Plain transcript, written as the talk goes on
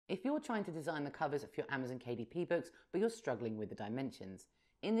If you're trying to design the covers for your Amazon KDP books, but you're struggling with the dimensions,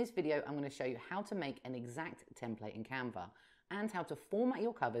 in this video I'm going to show you how to make an exact template in Canva and how to format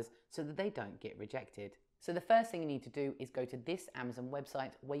your covers so that they don't get rejected. So the first thing you need to do is go to this Amazon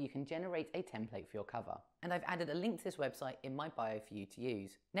website where you can generate a template for your cover. And I've added a link to this website in my bio for you to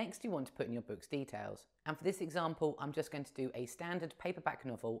use. Next, you want to put in your book's details. And for this example, I'm just going to do a standard paperback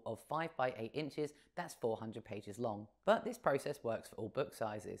novel of 5 by 8 inches, that's 400 pages long. But this process works for all book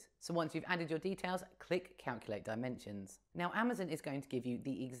sizes. So once you've added your details, click Calculate Dimensions. Now Amazon is going to give you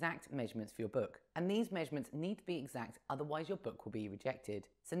the exact measurements for your book. And these measurements need to be exact, otherwise your book will be rejected.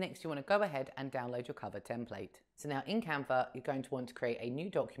 So next you want to go ahead and download your cover template. So now in Canva, you're going to want to create a new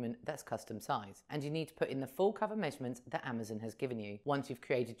document that's custom size. And you need to put in the full cover measurements that Amazon has given you. Once you've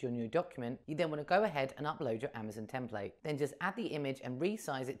created your new document, you then want to go ahead and upload your Amazon template. Then just add the image and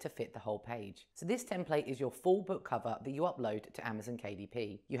resize it to fit the whole page. So this template is your full book cover that you upload to Amazon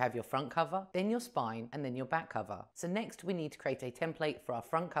KDP. You have your front cover, then your spine, and then your back cover. So next we need to create a template for our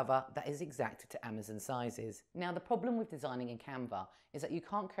front cover that is exact to Amazon sizes. Now the problem with designing in Canva is that you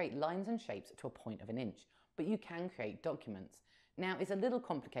can't create lines and shapes to a point of an inch, but you can create documents. Now it's a little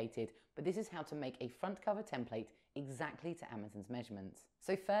complicated, but this is how to make a front cover template exactly to Amazon's measurements.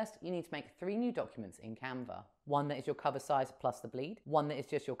 So first you need to make 3 new documents in Canva. One that is your cover size plus the bleed, one that is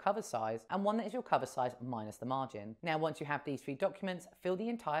just your cover size, and one that is your cover size minus the margin. Now once you have these 3 documents, fill the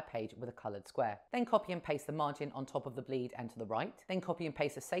entire page with a coloured square. Then copy and paste the margin on top of the bleed and to the right. Then copy and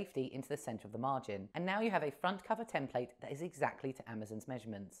paste the safety into the centre of the margin. And now you have a front cover template that is exactly to Amazon's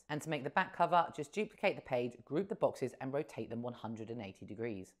measurements. And to make the back cover, just duplicate the page, group the boxes and rotate them 180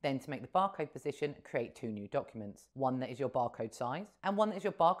 degrees. Then to make the barcode position, create 2 new documents. One that is your barcode size and one that is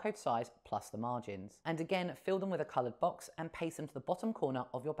your barcode size plus the margins. And again, fill them with a coloured box and paste them to the bottom corner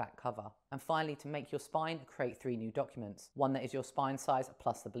of your back cover. And finally, to make your spine, create 3 new documents. One that is your spine size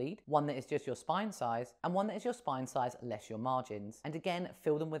plus the bleed, one that is just your spine size, and one that is your spine size less your margins. And again,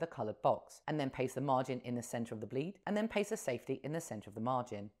 fill them with a coloured box and then paste the margin in the centre of the bleed and then paste the safety in the centre of the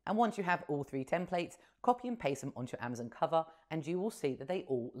margin. And once you have all 3 templates, copy and paste them onto your Amazon cover and you will see that they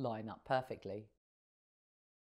all line up perfectly.